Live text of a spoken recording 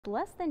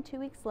Less than 2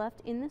 weeks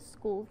left in the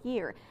school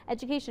year.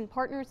 Education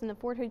partners in the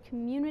Fort Hood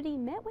community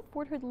met with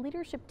Fort Hood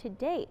leadership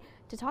today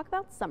to talk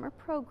about summer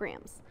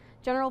programs.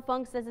 General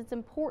Funk says it's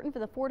important for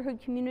the Fort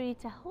Hood community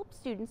to help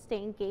students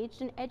stay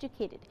engaged and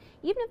educated,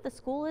 even if the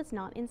school is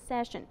not in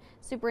session.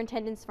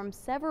 Superintendents from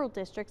several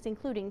districts,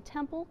 including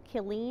Temple,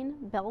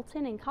 Killeen,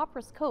 Belton, and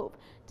Copperas Cove,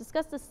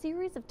 discussed a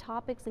series of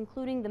topics,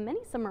 including the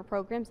many summer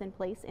programs in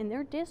place in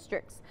their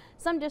districts.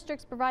 Some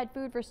districts provide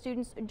food for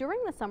students during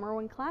the summer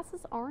when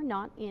classes are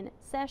not in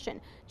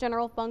session.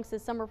 General Funk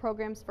says summer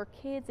programs for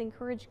kids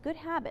encourage good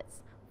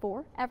habits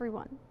for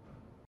everyone.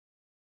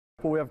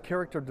 We have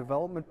character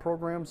development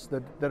programs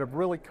that have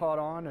really caught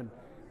on, and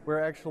we're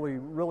actually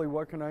really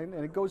working on it.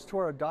 And it goes to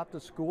our Adopt a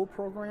School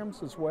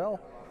programs as well.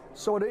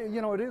 So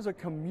it is a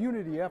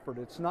community effort.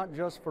 It's not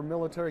just for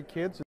military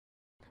kids.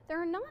 There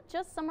are not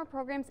just summer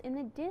programs in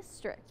the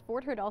district.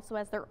 Fort Hood also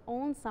has their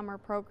own summer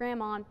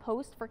program on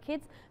post for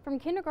kids from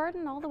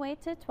kindergarten all the way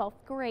to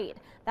 12th grade.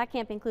 That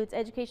camp includes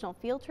educational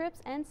field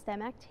trips and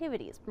STEM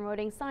activities,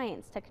 promoting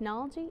science,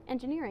 technology,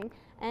 engineering,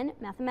 and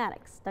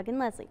mathematics. Doug and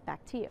Leslie,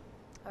 back to you.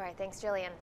 All right, thanks, Jillian.